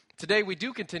Today we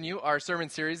do continue our sermon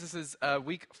series. This is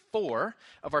week 4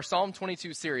 of our Psalm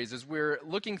 22 series as we're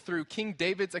looking through King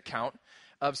David's account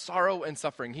of sorrow and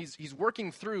suffering. He's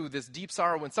working through this deep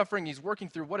sorrow and suffering. He's working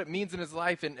through what it means in his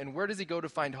life and where does he go to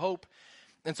find hope.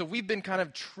 And so we've been kind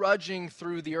of trudging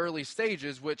through the early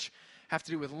stages, which have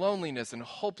to do with loneliness and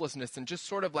hopelessness and just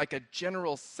sort of like a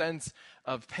general sense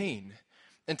of pain.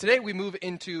 And today we move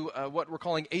into what we're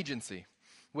calling agency,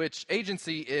 which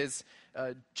agency is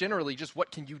generally just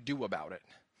what can you do about it?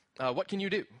 What can you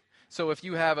do? So if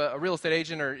you have a real estate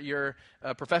agent or you're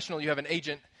a professional, you have an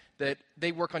agent that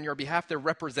they work on your behalf, they're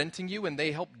representing you and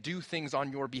they help do things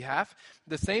on your behalf.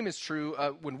 The same is true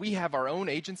when we have our own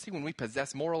agency, when we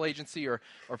possess moral agency or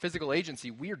physical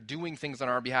agency, we are doing things on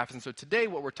our behalf. And so today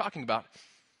what we're talking about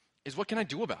is what can I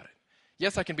do about it?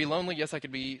 Yes, I can be lonely. Yes, I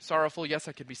could be sorrowful. Yes,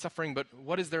 I could be suffering. But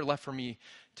what is there left for me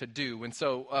to do? And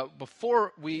so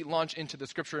before we launch into the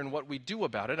scripture and what we do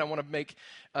about it, I want to make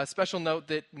a special note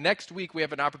that next week we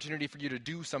have an opportunity for you to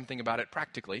do something about it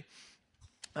practically.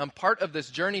 Part of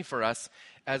this journey for us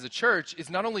as a church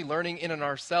is not only learning in and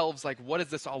ourselves, like what is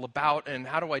this all about and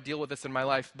how do I deal with this in my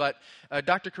life, but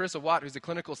Dr. Carissa Watt, who's a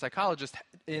clinical psychologist,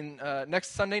 in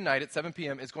next Sunday night at 7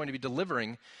 p.m. is going to be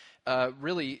delivering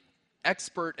really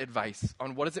expert advice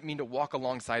on what does it mean to walk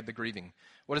alongside the grieving.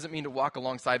 What does it mean to walk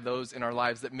alongside those in our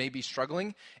lives that may be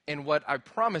struggling? And what I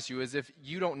promise you is if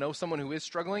you don't know someone who is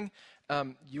struggling,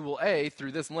 you will, A,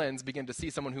 through this lens, begin to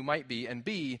see someone who might be, and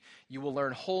B, you will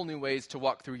learn whole new ways to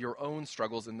walk through your own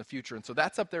struggles in the future. And so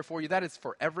that's up there for you. That is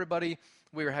for everybody.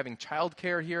 We are having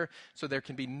childcare here, so there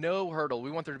can be no hurdle.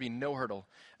 We want there to be no hurdle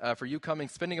for you coming,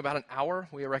 spending about an hour.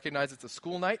 We recognize it's a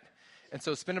school night. And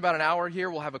so spend about an hour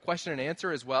here. We'll have a question and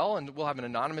answer as well, and we'll have an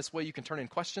anonymous way you can turn in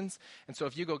questions. And so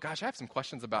if you go, gosh, I have some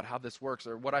questions about how this works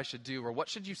or what I should do or what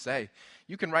should you say,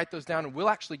 you can write those down, and we'll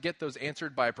actually get those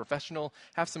answered by a professional,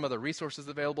 have some other resources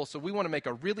available. So we want to make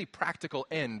a really practical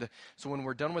end. So when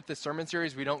we're done with this sermon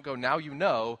series, we don't go, now you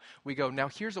know. We go, now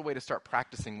here's a way to start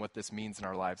practicing what this means in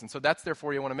our lives. And so that's there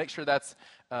for you. I want to make sure that's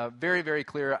very, very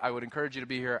clear. I would encourage you to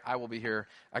be here. I will be here.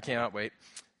 I cannot wait.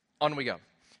 On we go.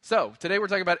 So today we're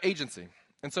talking about agency.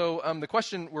 And so the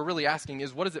question we're really asking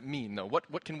is, what does it mean, though?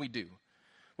 What can we do?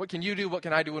 What can you do? What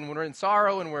can I do when we're in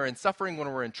sorrow and we're in suffering,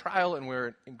 when we're in trial and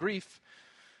we're in grief?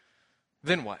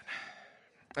 Then what?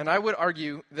 And I would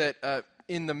argue that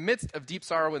in the midst of deep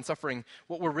sorrow and suffering,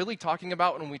 what we're really talking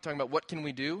about when we talk about what can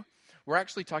we do, we're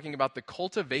actually talking about the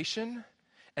cultivation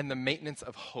and the maintenance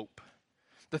of hope.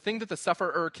 The thing that the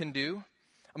sufferer can do,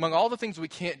 among all the things we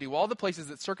can't do, all the places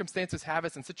that circumstances have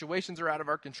us and situations are out of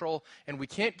our control, and we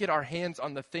can't get our hands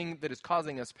on the thing that is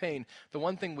causing us pain, the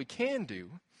one thing we can do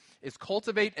is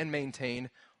cultivate and maintain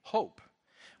hope.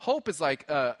 Hope is like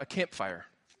a campfire.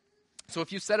 So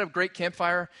if you set a great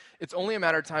campfire, it's only a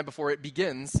matter of time before it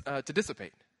begins to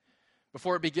dissipate,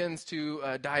 before it begins to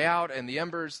die out and the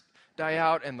embers die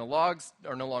out and the logs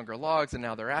are no longer logs and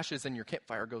now they're ashes and your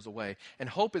campfire goes away. And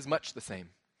hope is much the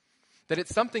same. That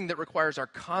it's something that requires our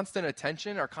constant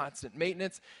attention, our constant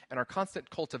maintenance, and our constant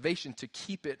cultivation to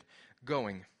keep it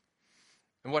going.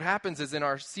 And what happens is in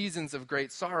our seasons of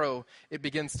great sorrow, it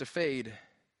begins to fade.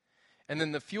 And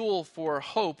then the fuel for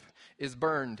hope is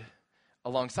burned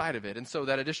alongside of it. And so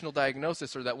that additional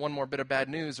diagnosis or that one more bit of bad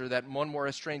news or that one more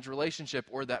estranged relationship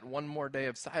or that one more day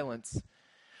of silence,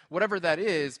 whatever that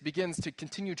is, begins to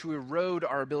continue to erode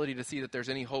our ability to see that there's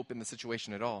any hope in the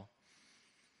situation at all.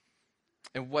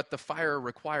 And what the fire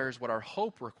requires, what our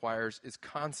hope requires, is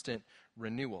constant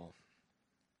renewal.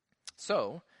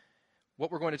 So,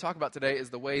 what we're going to talk about today is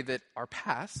the way that our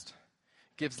past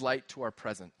gives light to our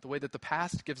present, the way that the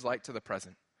past gives light to the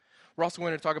present. We're also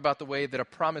going to talk about the way that a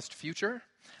promised future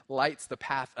lights the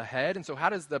path ahead. And so how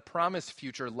does the promised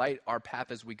future light our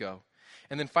path as we go?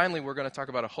 And then finally, we're going to talk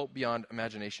about a hope beyond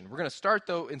imagination. We're going to start,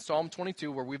 though, in Psalm 22,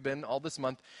 where we've been all this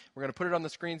month. We're going to put it on the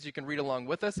screen so you can read along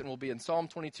with us, and we'll be in Psalm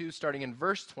 22, starting in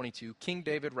verse 22. King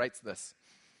David writes this: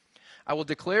 I will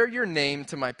declare your name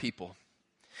to my people.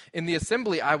 In the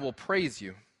assembly I will praise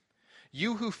you.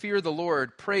 You who fear the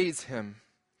Lord, praise him.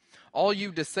 All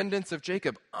you descendants of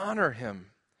Jacob, honor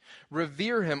him.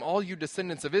 Revere him, all you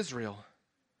descendants of Israel.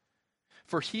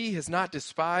 For he has not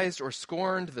despised or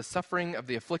scorned the suffering of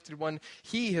the afflicted one.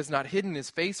 He has not hidden his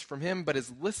face from him, but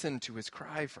has listened to his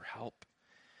cry for help.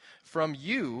 From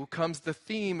you comes the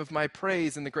theme of my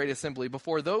praise in the great assembly.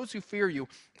 Before those who fear you,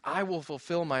 I will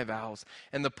fulfill my vows,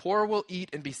 and the poor will eat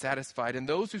and be satisfied, and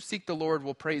those who seek the Lord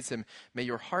will praise him. May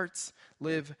your hearts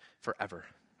live forever.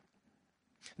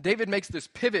 David makes this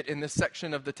pivot in this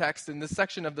section of the text, in this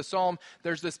section of the psalm.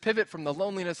 There's this pivot from the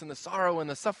loneliness and the sorrow and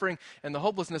the suffering and the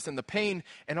hopelessness and the pain.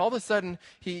 And all of a sudden,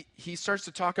 he starts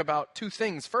to talk about two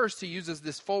things. First, he uses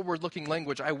this forward-looking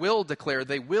language. I will declare,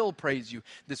 they will praise you.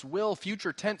 This will,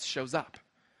 future tense, shows up.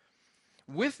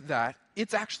 With that,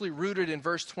 it's actually rooted in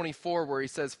verse 24 where he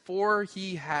says, for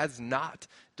he has not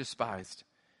despised.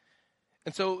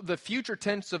 And so the future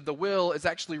tense of the will is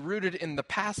actually rooted in the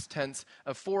past tense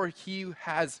of for he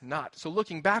has not. So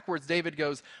looking backwards, David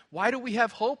goes, why do we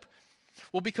have hope?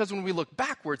 Well, because when we look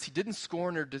backwards, he didn't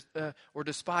scorn or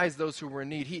despise those who were in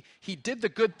need. He did the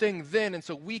good thing then, and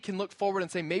so we can look forward and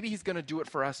say, maybe he's going to do it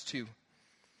for us too.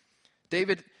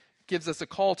 David gives us a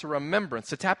call to remembrance,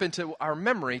 to tap into our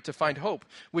memory to find hope,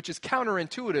 which is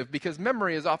counterintuitive because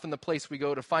memory is often the place we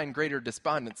go to find greater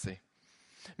despondency.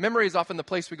 Memory is often the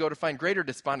place we go to find greater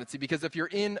despondency because if you're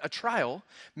in a trial,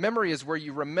 memory is where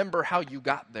you remember how you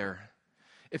got there.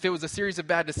 If it was a series of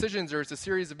bad decisions or it's a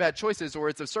series of bad choices or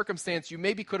it's a circumstance you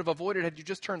maybe could have avoided had you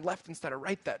just turned left instead of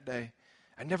right that day,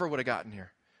 I never would have gotten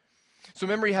here. So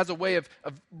memory has a way of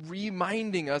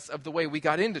reminding us of the way we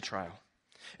got into trial.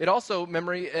 It also,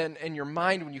 memory and your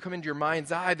mind, when you come into your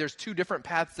mind's eye, there's two different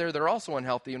paths there that are also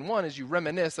unhealthy. And one is you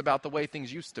reminisce about the way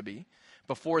things used to be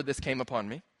before this came upon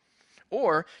me.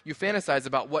 Or you fantasize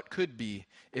about what could be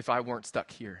if I weren't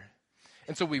stuck here.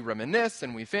 And so we reminisce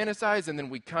and we fantasize and then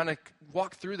we kind of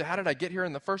walk through how did I get here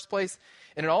in the first place?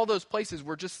 And in all those places,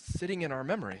 we're just sitting in our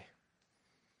memory.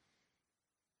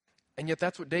 And yet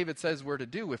that's what David says we're to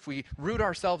do. If we root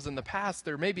ourselves in the past,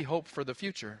 there may be hope for the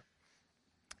future.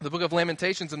 The book of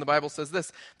Lamentations in the Bible says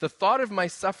this, the thought of my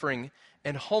suffering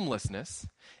and homelessness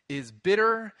is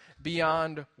bitter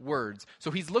beyond words. So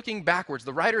he's looking backwards.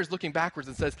 The writer is looking backwards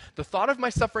and says, the thought of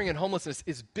my suffering and homelessness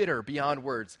is bitter beyond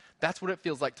words. That's what it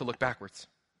feels like to look backwards.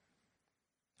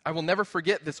 I will never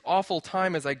forget this awful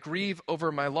time as I grieve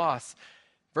over my loss.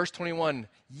 Verse 21,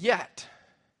 yet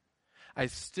I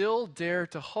still dare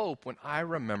to hope when I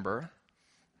remember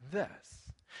this.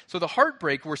 So the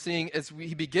heartbreak we're seeing as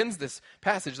he begins this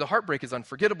passage, the heartbreak is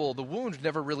unforgettable. The wound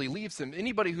never really leaves him.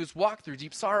 Anybody who's walked through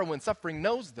deep sorrow and suffering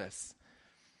knows this.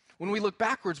 When we look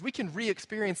backwards, we can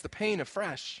re-experience the pain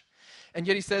afresh. And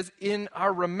yet he says, in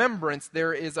our remembrance,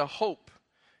 there is a hope.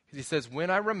 He says, when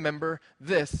I remember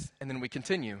this, and then we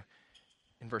continue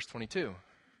in verse 22.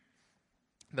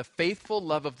 The faithful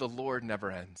love of the Lord never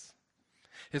ends.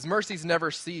 His mercies never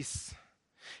cease.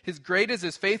 His great is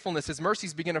his faithfulness. His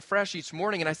mercies begin afresh each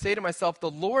morning. And I say to myself,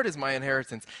 the Lord is my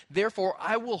inheritance. Therefore,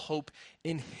 I will hope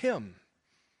in him.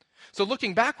 So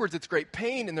looking backwards, it's great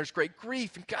pain and there's great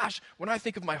grief. And gosh, when I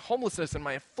think of my homelessness and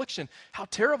my affliction, how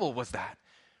terrible was that?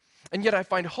 And yet I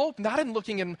find hope not in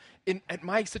looking at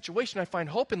my situation. I find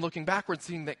hope in looking backwards,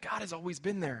 seeing that God has always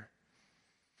been there.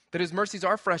 That his mercies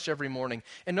are fresh every morning.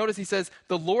 And notice he says,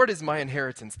 the Lord is my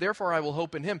inheritance. Therefore, I will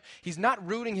hope in him. He's not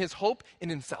rooting his hope in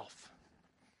himself.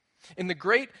 In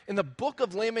the book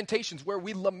of Lamentations where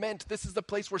we lament, this is the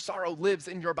place where sorrow lives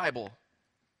in your Bible.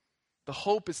 The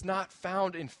hope is not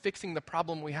found in fixing the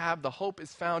problem we have. The hope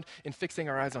is found in fixing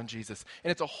our eyes on Jesus.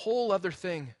 And it's a whole other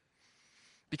thing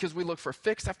because we look for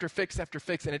fix after fix after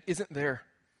fix and it isn't there.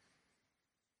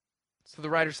 So the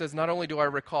writer says, not only do I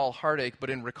recall heartache, but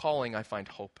in recalling I find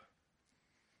hope.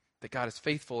 That God is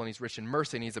faithful and he's rich in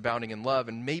mercy and he's abounding in love.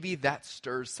 And maybe that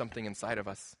stirs something inside of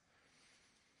us.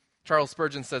 Charles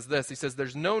Spurgeon says this, he says,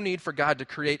 there's no need for God to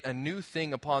create a new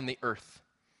thing upon the earth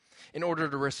in order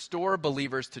to restore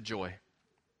believers to joy.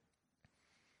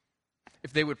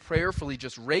 If they would prayerfully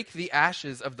just rake the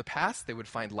ashes of the past, they would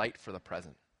find light for the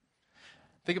present.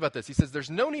 Think about this. He says,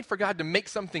 there's no need for God to make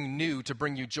something new to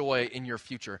bring you joy in your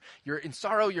future. You're in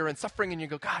sorrow, you're in suffering, and you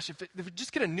go, gosh, if we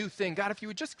just get a new thing, God, if you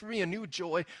would just give me a new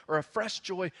joy or a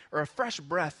fresh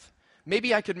breath,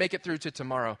 maybe I could make it through to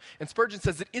tomorrow. And Spurgeon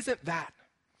says it isn't that.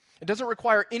 It doesn't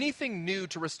require anything new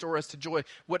to restore us to joy.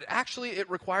 What actually it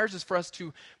requires is for us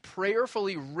to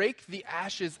prayerfully rake the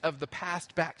ashes of the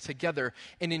past back together.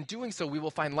 And in doing so, we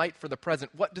will find light for the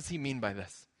present. What does he mean by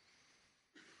this?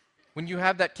 When you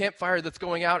have that campfire that's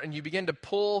going out and you begin to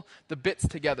pull the bits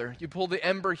together, you pull the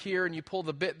ember here and you pull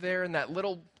the bit there and that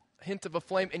little hint of a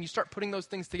flame, and you start putting those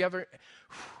things together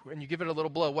and you give it a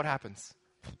little blow, what happens?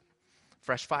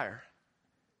 Fresh fire.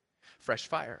 Fresh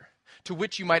fire. To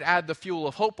which you might add the fuel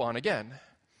of hope on again.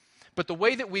 But the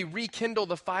way that we rekindle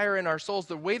the fire in our souls,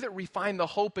 the way that we find the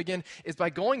hope again is by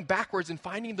going backwards and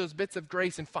finding those bits of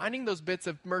grace and finding those bits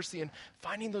of mercy and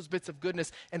finding those bits of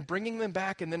goodness and bringing them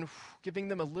back and then giving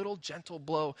them a little gentle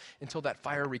blow until that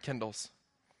fire rekindles.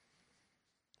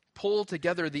 Pull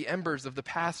together the embers of the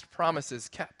past promises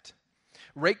kept.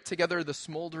 Rake together the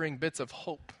smoldering bits of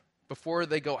hope before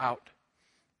they go out.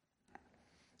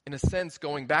 In a sense,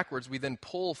 going backwards, we then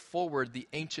pull forward the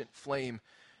ancient flame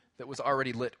that was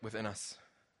already lit within us.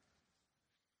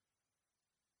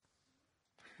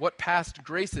 What past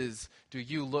graces do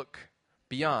you look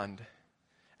beyond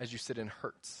as you sit in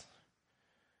hurts?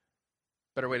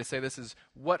 Better way to say this is,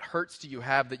 what hurts do you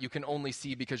have that you can only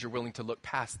see because you're willing to look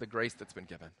past the grace that's been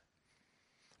given?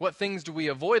 What things do we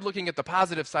avoid looking at the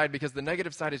positive side because the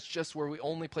negative side is just where we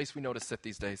only place we know to sit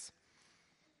these days?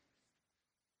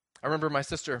 I remember my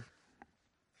sister,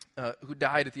 who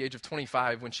died at the age of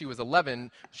 25. When she was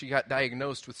 11, she got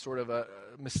diagnosed with sort of a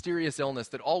mysterious illness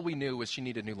that all we knew was she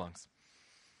needed new lungs.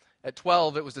 At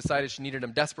 12, it was decided she needed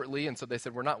them desperately, and so they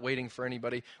said, we're not waiting for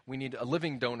anybody. We need a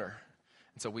living donor.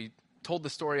 And so we told the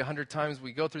story 100 times.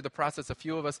 We go through the process. A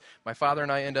few of us, my father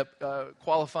and I, end up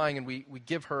qualifying, and we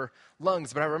give her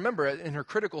lungs. But I remember in her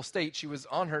critical state, she was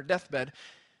on her deathbed.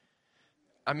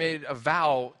 I made a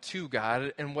vow to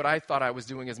God, and what I thought I was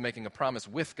doing is making a promise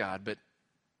with God, but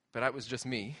that was just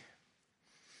me.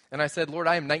 And I said, Lord,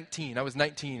 I am 19. I was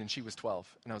 19 and she was 12.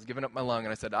 And I was giving up my lung.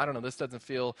 And I said, I don't know, this doesn't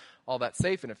feel all that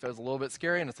safe, and it feels a little bit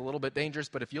scary, and it's a little bit dangerous,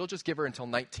 but if you'll just give her until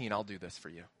 19, I'll do this for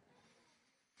you.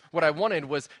 What I wanted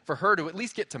was for her to at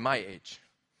least get to my age.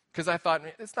 Because I thought,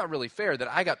 it's not really fair that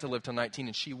I got to live till 19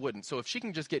 and she wouldn't. So if she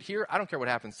can just get here, I don't care what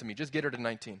happens to me. Just get her to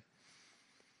 19.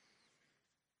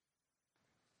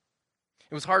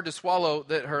 It was hard to swallow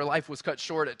that her life was cut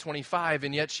short at 25,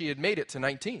 and yet she had made it to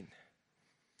 19.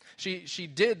 She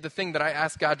did the thing that I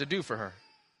asked God to do for her.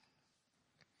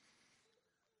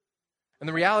 And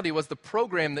the reality was the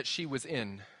program that she was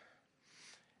in,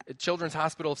 at Children's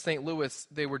Hospital of St. Louis,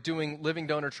 they were doing living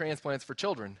donor transplants for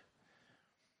children.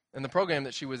 And the program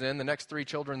that she was in, the next 3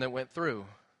 children that went through,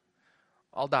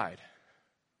 all died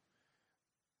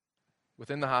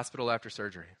within the hospital after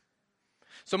surgery.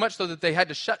 So much so that they had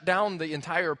to shut down the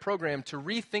entire program to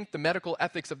rethink the medical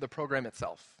ethics of the program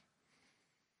itself.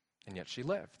 And yet she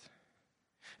lived.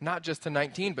 Not just to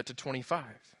 19, but to 25.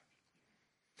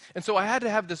 And so I had to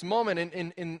have this moment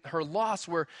in her loss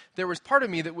where there was part of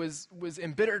me that was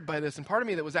embittered by this, and part of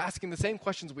me that was asking the same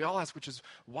questions we all ask, which is,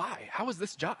 why? How is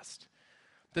this just?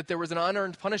 That there was an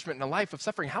unearned punishment in a life of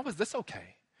suffering. How is this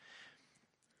okay?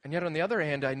 And yet on the other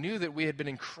hand, I knew that we had been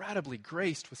incredibly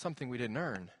graced with something we didn't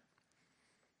earn.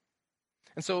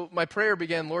 And so my prayer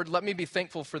began, Lord, let me be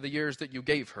thankful for the years that you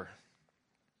gave her.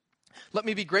 Let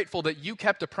me be grateful that you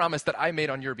kept a promise that I made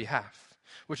on your behalf,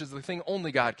 which is the thing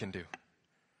only God can do.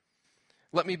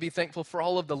 Let me be thankful for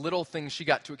all of the little things she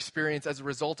got to experience as a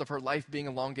result of her life being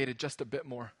elongated just a bit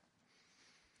more.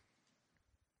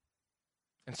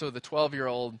 And so the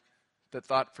 12-year-old that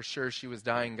thought for sure she was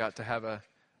dying got to have a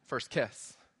first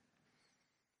kiss.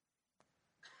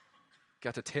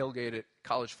 Got to tailgate at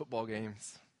college football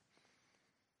games.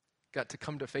 Got to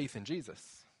come to faith in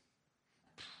Jesus.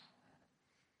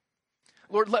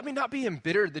 Lord, let me not be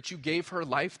embittered that you gave her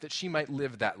life that she might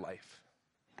live that life.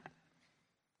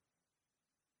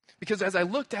 Because as I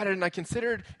looked at it and I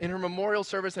considered in her memorial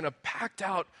service in a packed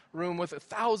out room with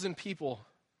 1,000 people,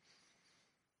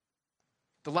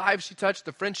 the lives she touched,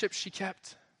 the friendships she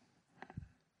kept,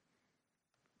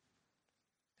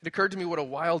 it occurred to me what a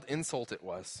wild insult it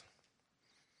was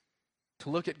to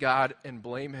look at God and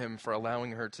blame him for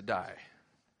allowing her to die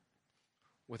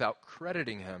without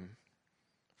crediting him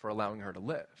for allowing her to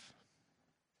live.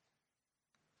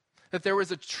 That there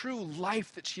was a true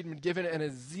life that she had been given and a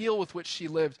zeal with which she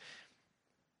lived.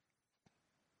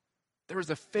 There was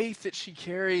a faith that she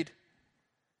carried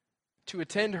to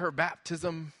attend her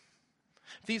baptism.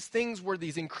 These things were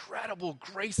these incredible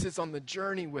graces on the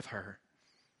journey with her.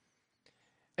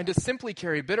 And to simply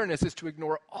carry bitterness is to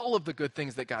ignore all of the good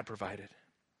things that God provided.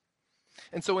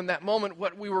 And so in that moment,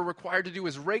 what we were required to do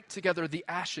is rake together the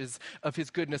ashes of his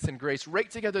goodness and grace, rake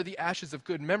together the ashes of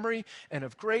good memory and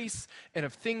of grace and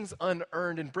of things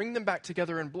unearned, and bring them back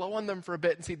together and blow on them for a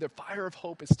bit and see the fire of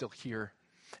hope is still here.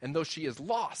 And though she is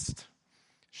lost,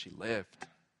 she lived.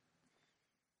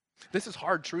 This is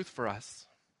hard truth for us.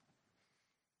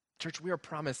 Church, we are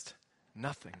promised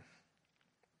nothing.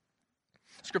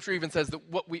 Scripture even says that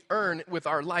what we earn with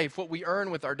our life, what we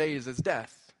earn with our days is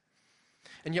death.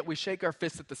 And yet we shake our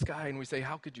fists at the sky and we say,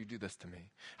 how could you do this to me?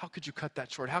 How could you cut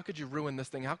that short? How could you ruin this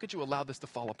thing? How could you allow this to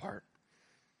fall apart?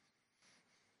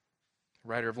 The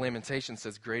writer of Lamentations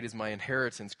says, great is my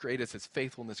inheritance, great is his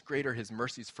faithfulness, great are his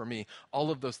mercies for me.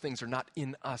 All of those things are not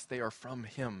in us, they are from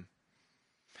him.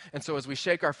 And so as we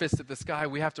shake our fists at the sky,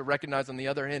 we have to recognize on the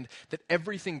other end that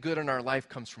everything good in our life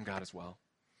comes from God as well.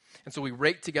 And so we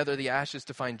rake together the ashes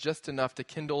to find just enough to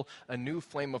kindle a new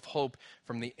flame of hope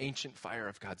from the ancient fire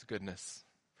of God's goodness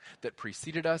that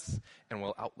preceded us and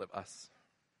will outlive us.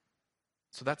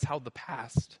 So that's how the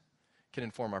past can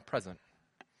inform our present.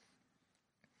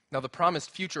 Now, the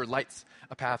promised future lights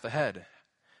a path ahead.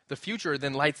 The future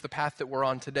then lights the path that we're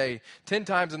on today. 10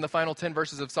 times in the final 10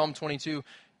 verses of Psalm 22,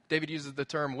 David uses the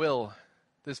term will.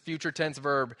 This future tense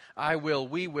verb, I will,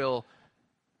 we will,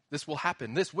 this will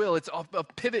happen. This will, it's a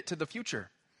pivot to the future.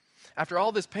 After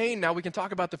all this pain, now we can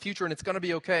talk about the future and it's going to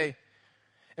be okay.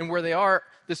 And where they are,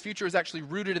 this future is actually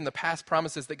rooted in the past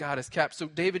promises that God has kept. So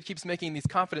David keeps making these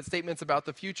confident statements about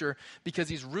the future because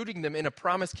he's rooting them in a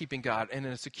promise-keeping God and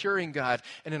in a securing God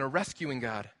and in a rescuing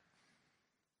God.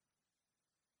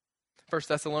 1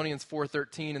 Thessalonians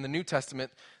 4:13 in the New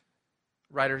Testament,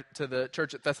 writer to the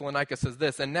church at Thessalonica says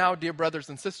this, "And now, dear brothers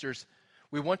and sisters,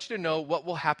 we want you to know what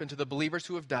will happen to the believers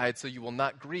who have died so you will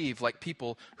not grieve like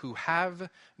people who have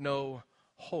no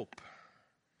hope."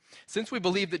 Since we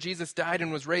believe that Jesus died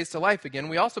and was raised to life again,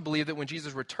 we also believe that when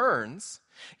Jesus returns,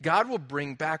 God will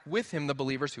bring back with him the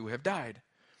believers who have died.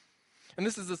 And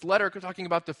this is this letter talking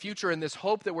about the future and this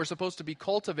hope that we're supposed to be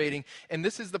cultivating. And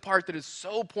this is the part that is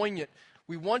so poignant.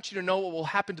 We want you to know what will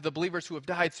happen to the believers who have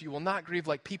died so you will not grieve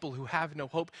like people who have no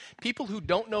hope. People who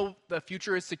don't know the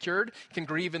future is secured can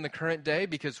grieve in the current day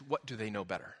because what do they know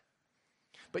better?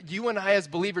 But you and I as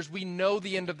believers, we know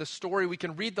the end of the story. We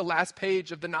can read the last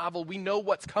page of the novel. We know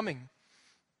what's coming.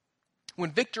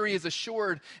 When victory is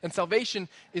assured and salvation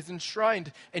is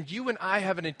enshrined and you and I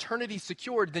have an eternity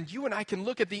secured, then you and I can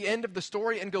look at the end of the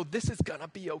story and go, this is going to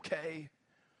be okay.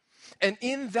 And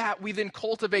in that, we then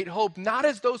cultivate hope, not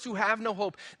as those who have no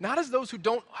hope, not as those who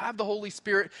don't have the Holy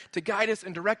Spirit to guide us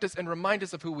and direct us and remind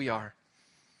us of who we are.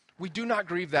 We do not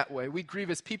grieve that way. We grieve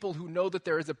as people who know that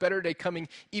there is a better day coming,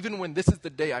 even when this is the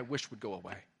day I wish would go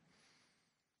away.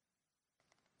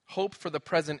 Hope for the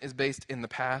present is based in the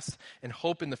past, and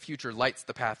hope in the future lights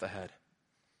the path ahead.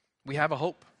 We have a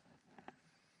hope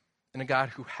in a God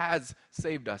who has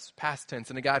saved us, past tense,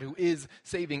 and a God who is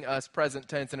saving us, present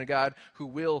tense, and a God who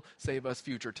will save us,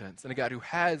 future tense, and a God who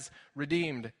has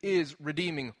redeemed, is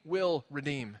redeeming, will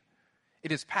redeem.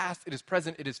 It is past, it is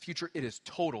present, it is future, it is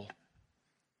total.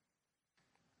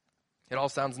 It all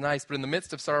sounds nice, but in the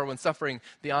midst of sorrow and suffering,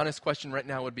 the honest question right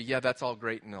now would be, yeah, that's all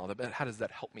great and all that, but how does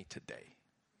that help me today?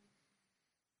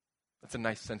 That's a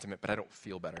nice sentiment, but I don't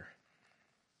feel better.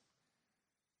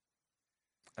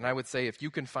 And I would say if you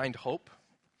can find hope,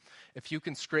 if you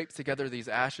can scrape together these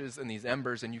ashes and these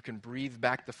embers and you can breathe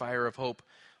back the fire of hope,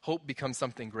 hope becomes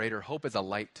something greater. Hope is a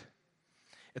light.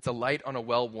 It's a light on a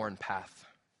well-worn path.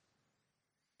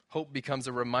 Hope becomes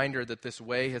a reminder that this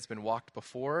way has been walked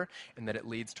before and that it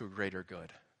leads to a greater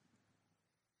good.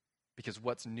 Because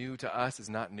what's new to us is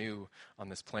not new on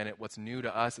this planet. What's new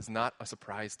to us is not a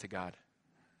surprise to God.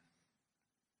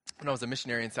 When I was a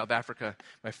missionary in South Africa,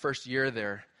 my first year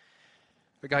there,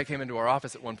 the guy came into our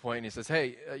office at one point and he says,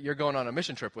 "Hey, you're going on a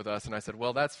mission trip with us." And I said,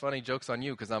 "Well, that's funny. Joke's on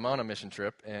you because I'm on a mission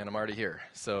trip and I'm already here.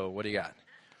 So what do you got?"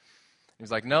 He was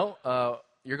like, "No,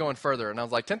 you're going further." And I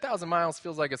was like, 10,000 miles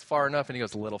feels like it's far enough. And he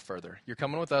goes, "A little further. You're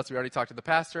coming with us. We already talked to the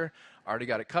pastor. Already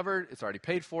got it covered. It's already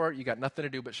paid for. You got nothing to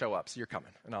do but show up. So you're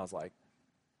coming." And I was like,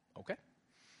 okay.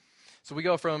 So we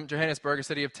go from Johannesburg, a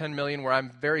city of 10 million where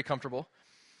I'm very comfortable,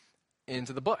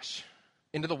 into the bush,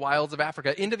 into the wilds of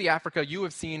Africa, into the Africa you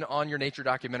have seen on your nature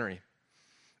documentary,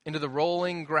 into the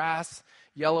rolling grass,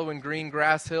 yellow and green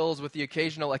grass hills with the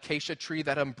occasional acacia tree,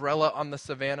 that umbrella on the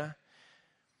savannah,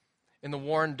 in the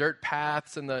worn dirt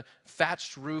paths and the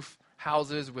thatched roof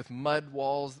houses with mud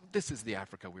walls. This is the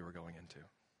Africa we were going into.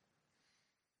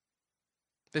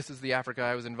 This is the Africa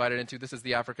I was invited into. This is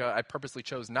the Africa I purposely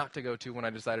chose not to go to when I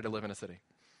decided to live in a city.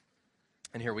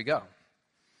 And here we go.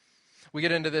 We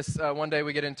get into this, one day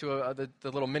we get into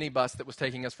the little minibus that was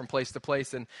taking us from place to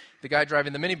place, and the guy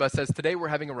driving the minibus says, "Today we're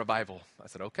having a revival." I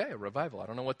said, "Okay, a revival. I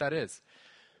don't know what that is."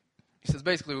 He says,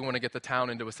 "Basically, we want to get the town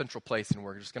into a central place, and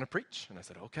we're just going to preach." And I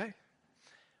said, "Okay.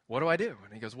 What do I do?"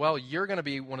 And he goes, "Well, you're going to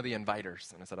be one of the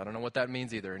inviters." And I said, "I don't know what that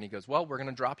means either." And he goes, "Well, we're going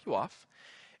to drop you off,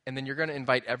 and then you're going to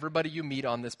invite everybody you meet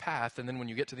on this path, and then when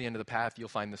you get to the end of the path, you'll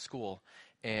find the school,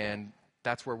 and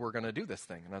that's where we're going to do this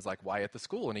thing." And I was like, "Why at the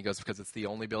school?" And he goes, "Because it's the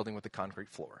only building with a concrete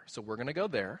floor. So we're going to go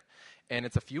there, and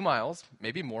it's a few miles,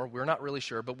 maybe more. We're not really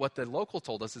sure. But what the local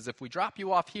told us is if we drop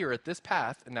you off here at this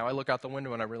path," and now I look out the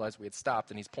window and I realize we had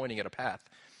stopped, and he's pointing at a path.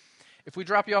 "If we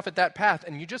drop you off at that path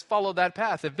and you just follow that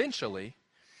path, eventually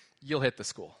you'll hit the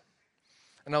school."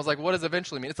 And I was like, "What does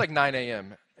eventually mean?" "It's like 9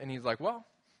 a.m. And he's like, "Well,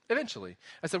 eventually."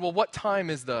 I said, "Well, what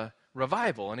time is the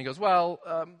revival?" And he goes, "Well,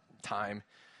 time,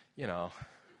 you know."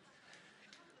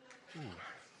 Ooh.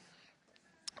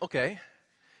 "Okay.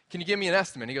 Can you give me an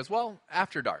estimate?" He goes, "Well,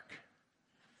 after dark."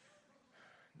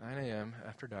 9 a.m.,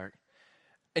 after dark.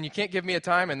 And you can't give me a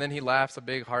time. And then he laughs, a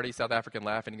big, hearty South African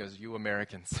laugh, and he goes, you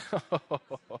Americans,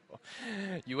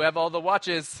 you have all the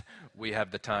watches. We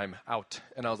have the time out.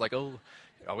 And I was like, oh,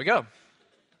 here we go.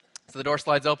 So the door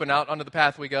slides open, out onto the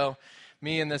path we go.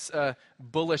 Me and this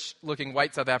bullish-looking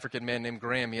white South African man named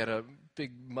Graham. He had a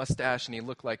big mustache, and he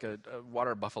looked like a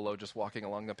water buffalo just walking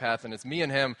along the path. And it's me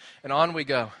and him, and on we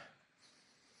go.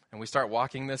 And we start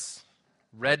walking this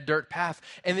red dirt path.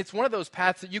 And it's one of those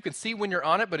paths that you can see when you're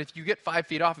on it, but if you get 5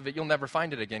 feet off of it, you'll never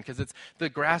find it again because the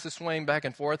grass is swaying back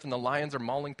and forth, and the lions are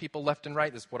mauling people left and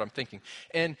right. This is what I'm thinking.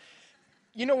 And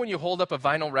you know when you hold up a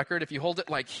vinyl record, if you hold it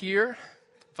like here,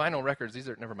 vinyl records, these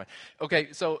are, never mind.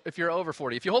 Okay, so if you're over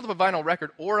 40, if you hold up a vinyl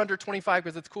record or under 25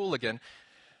 because it's cool again,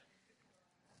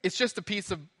 it's just a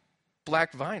piece of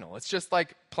black vinyl. It's just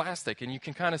like plastic, and you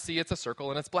can kind of see it's a circle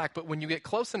and it's black. But when you get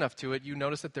close enough to it, you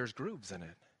notice that there's grooves in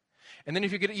it. And then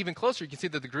if you get even closer, you can see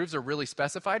that the grooves are really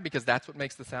specified because that's what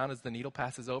makes the sound as the needle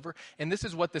passes over. And this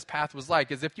is what this path was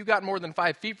like, is if you got more than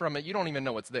 5 feet from it, you don't even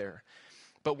know it's there.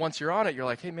 But once you're on it, you're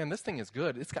like, hey, man, this thing is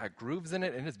good. It's got grooves in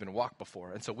it, and it's been walked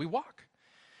before. And so we walk.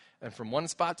 And from one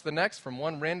spot to the next, from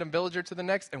one random villager to the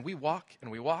next, and we walk,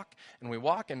 and we walk, and we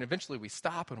walk, and eventually we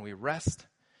stop, and we rest,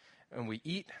 and we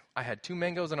eat. I had 2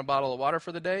 mangoes and a bottle of water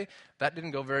for the day. That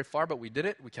didn't go very far, but we did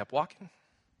it. We kept walking.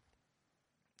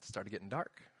 It started getting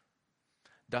dark.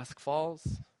 Dusk falls.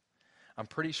 I'm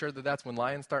pretty sure that that's when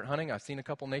lions start hunting. I've seen a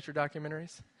couple nature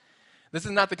documentaries. This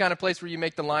is not the kind of place where you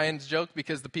make the lions joke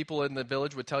because the people in the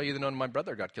village would tell you that, no, my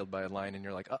brother got killed by a lion, and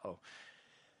you're like, uh-oh.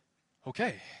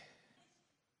 Okay.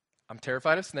 I'm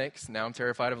terrified of snakes. Now I'm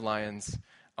terrified of lions.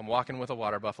 I'm walking with a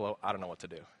water buffalo. I don't know what to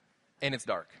do. And it's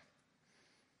dark.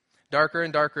 Darker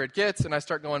and darker it gets, and I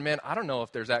start going, man, I don't know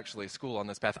if there's actually a school on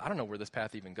this path. I don't know where this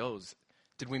path even goes.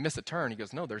 Did we miss a turn? He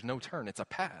goes, no, there's no turn. It's a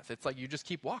path. It's like you just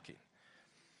keep walking.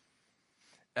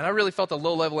 And I really felt a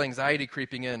low-level anxiety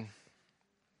creeping in.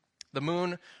 The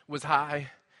moon was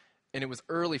high, and it was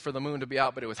early for the moon to be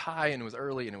out, but it was high, and it was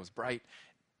early, and it was bright.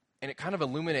 And it kind of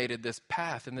illuminated this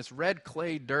path, and this red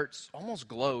clay dirt almost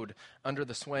glowed under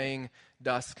the swaying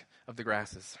dusk of the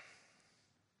grasses.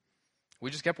 We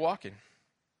just kept walking.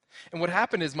 And what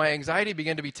happened is my anxiety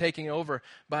began to be taken over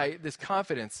by this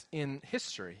confidence in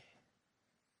history.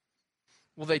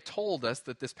 Well, they told us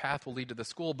that this path will lead to the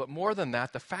school, but more than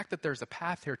that, the fact that there's a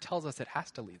path here tells us it has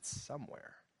to lead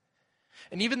somewhere.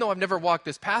 And even though I've never walked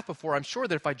this path before, I'm sure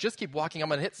that if I just keep walking, I'm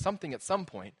going to hit something at some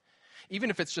point. Even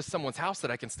if it's just someone's house that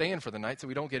I can stay in for the night so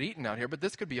we don't get eaten out here, but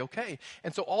this could be okay.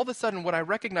 And so all of a sudden what I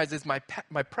recognize is my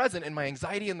present and my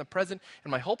anxiety in the present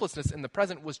and my hopelessness in the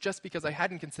present was just because I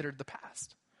hadn't considered the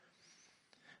past.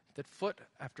 That foot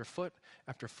after foot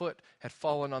after foot had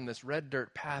fallen on this red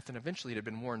dirt path, and eventually it had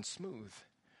been worn smooth.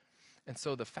 And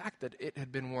so the fact that it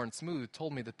had been worn smooth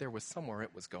told me that there was somewhere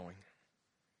it was going.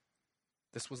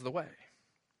 This was the way.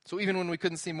 So even when we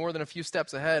couldn't see more than a few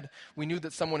steps ahead, we knew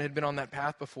that someone had been on that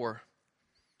path before.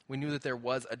 We knew that there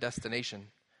was a destination.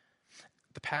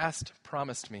 The past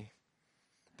promised me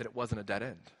that it wasn't a dead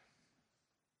end.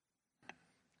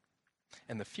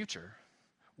 And the future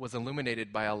was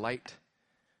illuminated by a light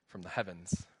from the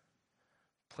heavens,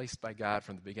 placed by God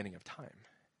from the beginning of time.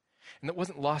 And it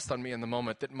wasn't lost on me in the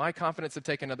moment that my confidence to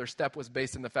take another step was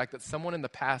based in the fact that someone in the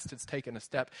past has taken a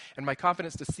step, and my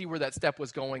confidence to see where that step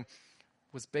was going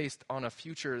was based on a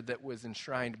future that was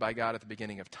enshrined by God at the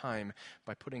beginning of time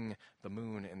by putting the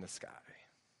moon in the sky.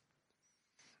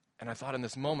 And I thought in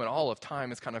this moment, all of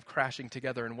time is kind of crashing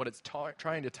together, and what it's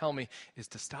trying to tell me is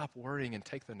to stop worrying and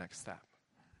take the next step.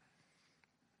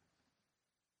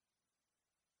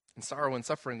 In sorrow and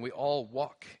suffering, we all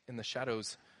walk in the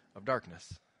shadows of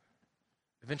darkness.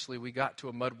 Eventually, we got to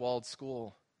a mud-walled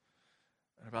school.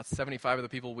 And about 75 of the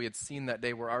people we had seen that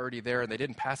day were already there, and they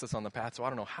didn't pass us on the path, so I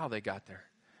don't know how they got there.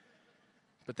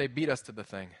 But they beat us to the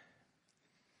thing.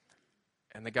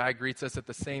 And the guy greets us at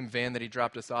the same van that he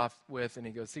dropped us off with, and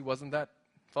he goes, see, wasn't that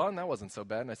fun? That wasn't so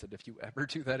bad. And I said, if you ever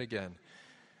do that again.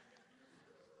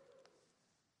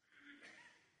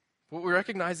 What we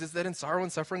recognize is that in sorrow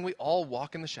and suffering, we all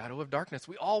walk in the shadow of darkness.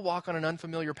 We all walk on an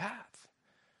unfamiliar path.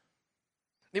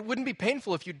 It wouldn't be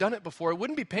painful if you'd done it before. It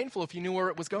wouldn't be painful if you knew where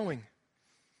it was going.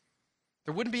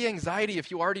 There wouldn't be anxiety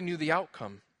if you already knew the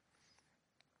outcome.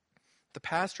 The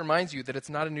past reminds you that it's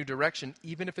not a new direction,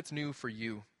 even if it's new for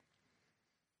you.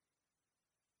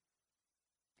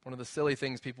 One of the silly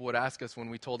things people would ask us when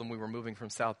we told them we were moving from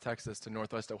South Texas to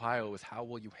Northwest Ohio was, how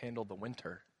will you handle the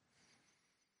winter?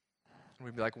 And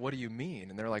we'd be like, what do you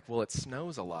mean? And they're like, well, it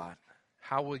snows a lot.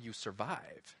 How will you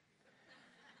survive?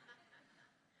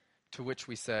 To which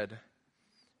we said,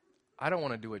 I don't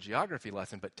want to do a geography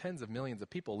lesson, but tens of millions of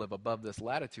people live above this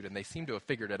latitude, and they seem to have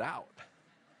figured it out.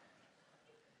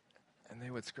 And they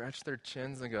would scratch their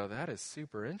chins and go, that is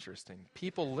super interesting.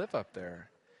 People live up there.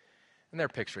 And they're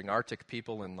picturing Arctic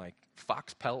people in like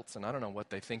fox pelts, and I don't know what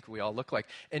they think we all look like.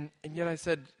 And yet I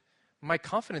said, my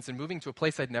confidence in moving to a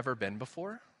place I'd never been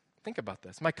before, think about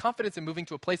this. My confidence in moving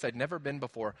to a place I'd never been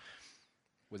before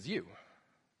was you.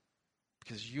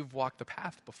 Because you've walked the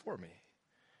path before me.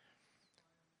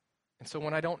 And so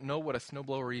when I don't know what a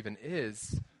snowblower even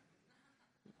is,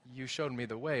 you showed me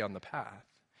the way on the path.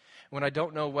 When I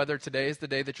don't know whether today is the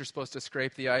day that you're supposed to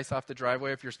scrape the ice off the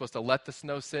driveway, if you're supposed to let the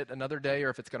snow sit another day, or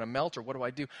if it's going to melt, or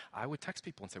what do? I would text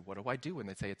people and say, what do I do? And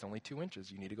they'd say, it's only 2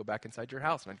 inches. You need to go back inside your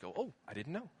house. And I'd go, oh, I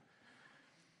didn't know.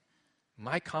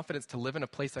 My confidence to live in a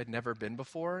place I'd never been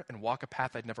before and walk a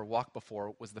path I'd never walked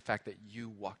before was the fact that you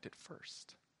walked it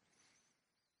first.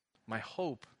 My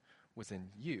hope was in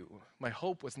you. My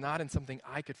hope was not in something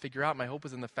I could figure out. My hope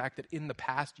was in the fact that in the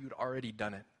past you'd already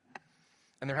done it.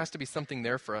 And there has to be something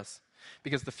there for us,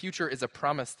 because the future is a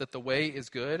promise that the way is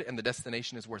good and the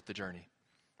destination is worth the journey.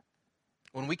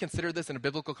 When we consider this in a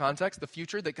biblical context, the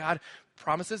future that God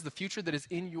promises, the future that is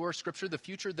in your scripture, the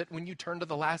future that when you turn to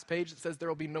the last page, it says there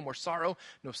will be no more sorrow,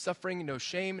 no suffering, no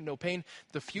shame, no pain.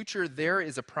 The future there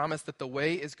is a promise that the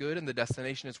way is good and the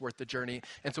destination is worth the journey.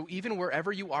 And so even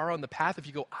wherever you are on the path, if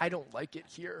you go, I don't like it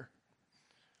here,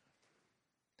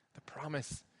 the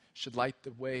promise should light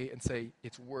the way and say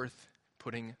it's worth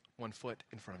putting one foot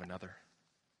in front of another.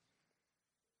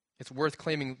 It's worth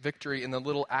claiming victory in the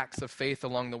little acts of faith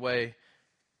along the way.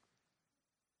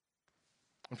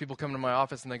 When people come to my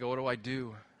office and they go, what do I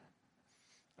do?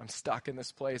 I'm stuck in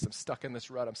this place. I'm stuck in this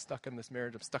rut. I'm stuck in this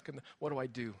marriage. I'm stuck in what do I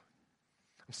do?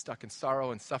 I'm stuck in sorrow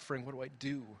and suffering. What do I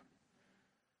do?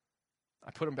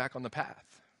 I put them back on the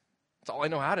path. That's all I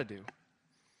know how to do.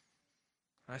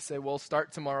 I say, well,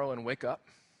 start tomorrow and wake up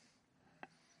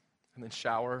and then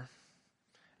shower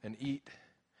and eat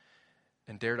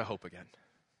and dare to hope again.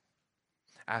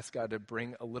 Ask God to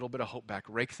bring a little bit of hope back.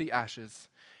 Rake the ashes.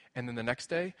 And then the next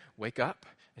day, wake up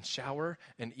and shower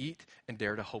and eat and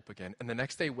dare to hope again. And the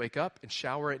next day, wake up and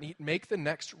shower and eat. Make the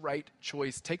next right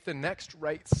choice. Take the next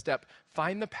right step.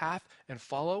 Find the path and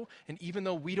follow. And even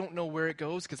though we don't know where it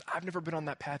goes, because I've never been on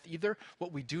that path either,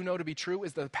 what we do know to be true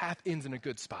is that the path ends in a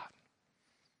good spot.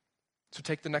 So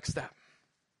take the next step.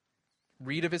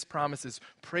 Read of his promises.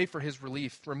 Pray for his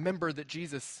relief. Remember that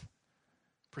Jesus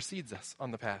precedes us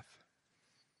on the path.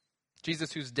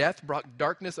 Jesus, whose death brought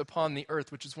darkness upon the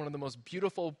earth, which is one of the most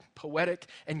beautiful, poetic,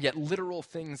 and yet literal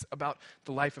things about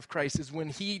the life of Christ, is when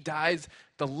he dies,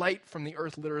 the light from the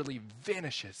earth literally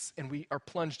vanishes, and we are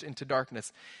plunged into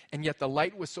darkness. And yet the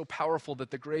light was so powerful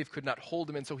that the grave could not hold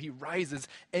him, and so he rises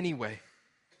anyway.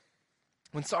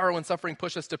 When sorrow and suffering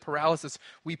push us to paralysis,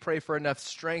 we pray for enough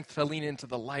strength to lean into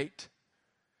the light.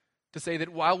 To say that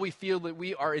while we feel that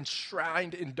we are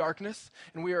enshrined in darkness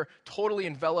and we are totally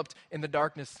enveloped in the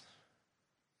darkness,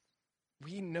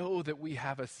 we know that we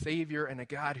have a Savior and a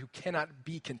God who cannot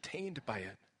be contained by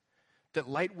it. That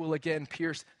light will again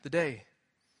pierce the day.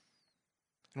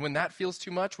 And when that feels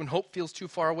too much, when hope feels too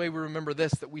far away, we remember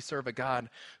this, that we serve a God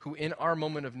who in our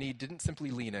moment of need didn't simply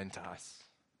lean into us,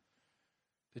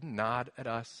 didn't nod at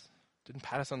us, didn't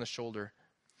pat us on the shoulder,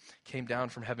 came down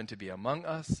from heaven to be among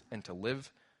us and to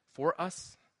live for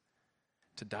us,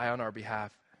 to die on our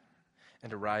behalf, and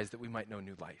to rise that we might know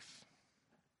new life.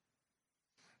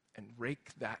 And rake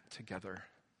that together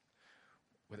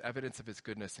with evidence of his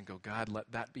goodness and go, God, let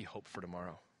that be hope for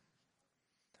tomorrow.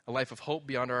 A life of hope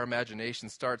beyond our imagination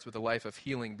starts with a life of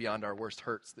healing beyond our worst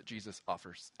hurts that Jesus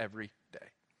offers every day.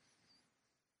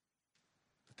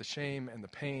 But the shame and the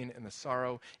pain and the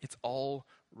sorrow, it's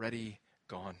already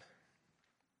gone.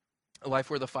 A life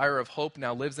where the fire of hope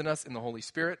now lives in us in the Holy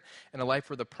Spirit, and a life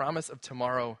where the promise of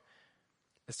tomorrow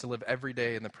is to live every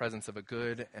day in the presence of a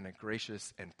good and a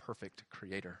gracious and perfect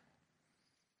Creator.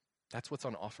 That's what's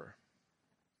on offer.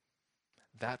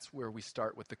 That's where we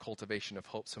start with the cultivation of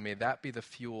hope. So may that be the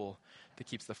fuel that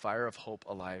keeps the fire of hope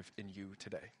alive in you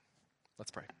today.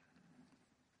 Let's pray.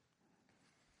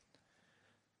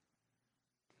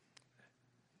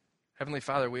 Heavenly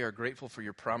Father, we are grateful for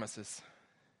your promises.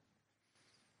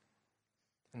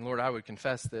 And Lord, I would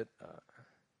confess that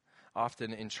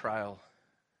often in trial,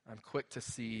 I'm quick to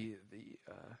see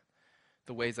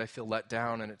the ways I feel let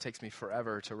down, and it takes me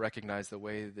forever to recognize the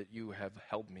way that you have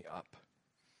held me up.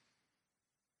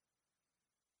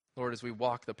 Lord, as we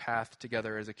walk the path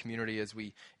together as a community, as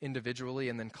we individually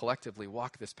and then collectively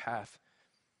walk this path,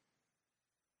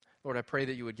 Lord, I pray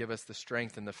that you would give us the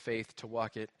strength and the faith to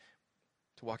walk it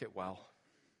well.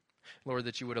 Lord,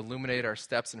 that you would illuminate our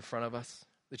steps in front of us,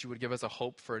 that you would give us a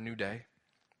hope for a new day.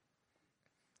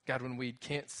 God, when we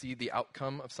can't see the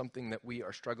outcome of something that we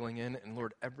are struggling in, and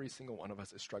Lord, every single one of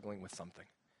us is struggling with something.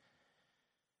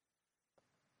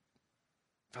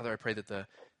 Father, I pray that the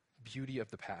beauty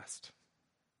of the past,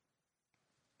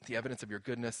 the evidence of your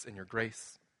goodness and your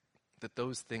grace, that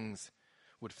those things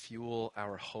would fuel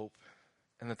our hope,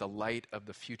 and that the light of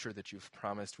the future that you've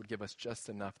promised would give us just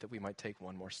enough that we might take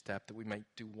one more step, that we might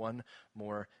do one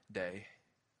more day,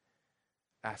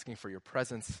 asking for your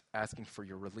presence, asking for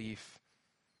your relief,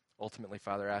 ultimately,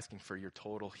 Father, asking for your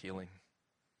total healing.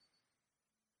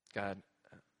 God,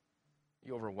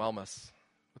 you overwhelm us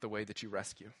with the way that you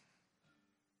rescue.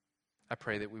 I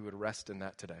pray that we would rest in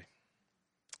that today.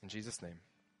 In Jesus' name,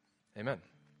 amen.